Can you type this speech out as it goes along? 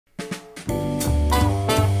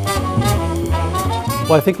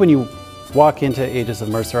Well, I think when you walk into Aegis of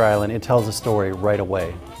Mercer Island, it tells a story right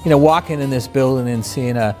away. You know, walking in this building and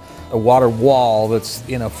seeing a water wall that's,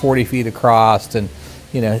 40 feet across and,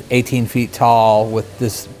 18 feet tall with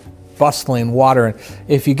this bustling water. And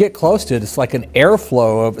if you get close to it, it's like an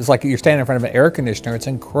airflow it's like you're standing in front of an air conditioner. It's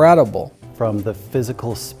incredible. From the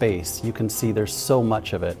physical space, you can see there's so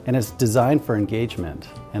much of it, and it's designed for engagement.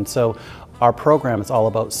 And so our program is all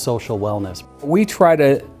about social wellness. We try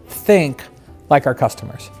to think like our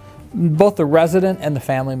customers, both the resident and the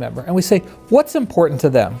family member. And we say, what's important to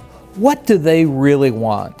them? What do they really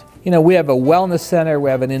want? We have a wellness center, we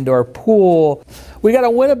have an indoor pool, we got a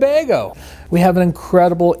Winnebago. We have an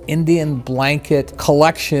incredible Indian blanket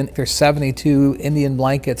collection. There's 72 Indian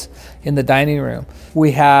blankets in the dining room.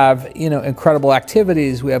 We have, incredible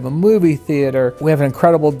activities. We have a movie theater. We have an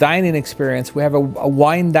incredible dining experience. We have a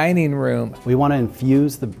wine dining room. We want to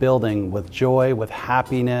infuse the building with joy, with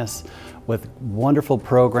happiness, with wonderful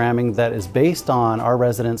programming that is based on our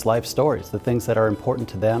residents' life stories, the things that are important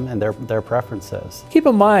to them and their preferences. Keep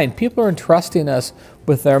in mind, people are entrusting us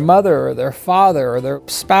with their mother or their father or their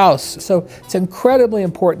spouse, so it's incredibly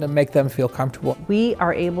important to make them feel comfortable. We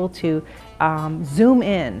are able to zoom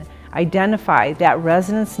in, identify that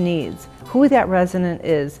resident's needs, who that resident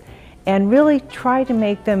is, and really try to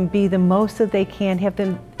make them be the most that they can, have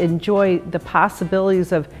them enjoy the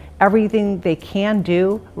possibilities of everything they can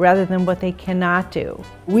do rather than what they cannot do.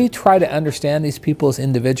 We try to understand these people as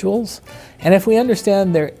individuals, and if we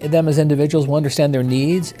understand them as individuals, we'll understand their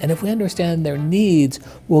needs, and if we understand their needs,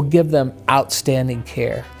 we'll give them outstanding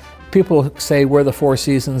care. People say we're the Four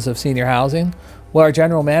Seasons of senior housing. Well, our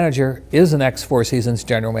general manager is an ex-Four Seasons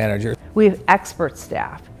general manager. We have expert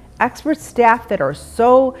staff that are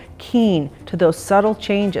so keen to those subtle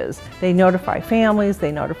changes. They notify families,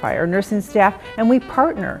 they notify our nursing staff, and we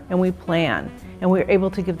partner and we plan, and we're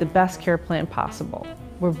able to give the best care plan possible.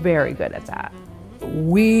 We're very good at that.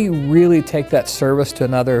 We really take that service to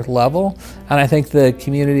another level, and I think the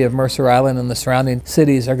community of Mercer Island and the surrounding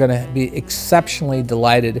cities are going to be exceptionally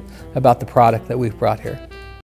delighted about the product that we've brought here.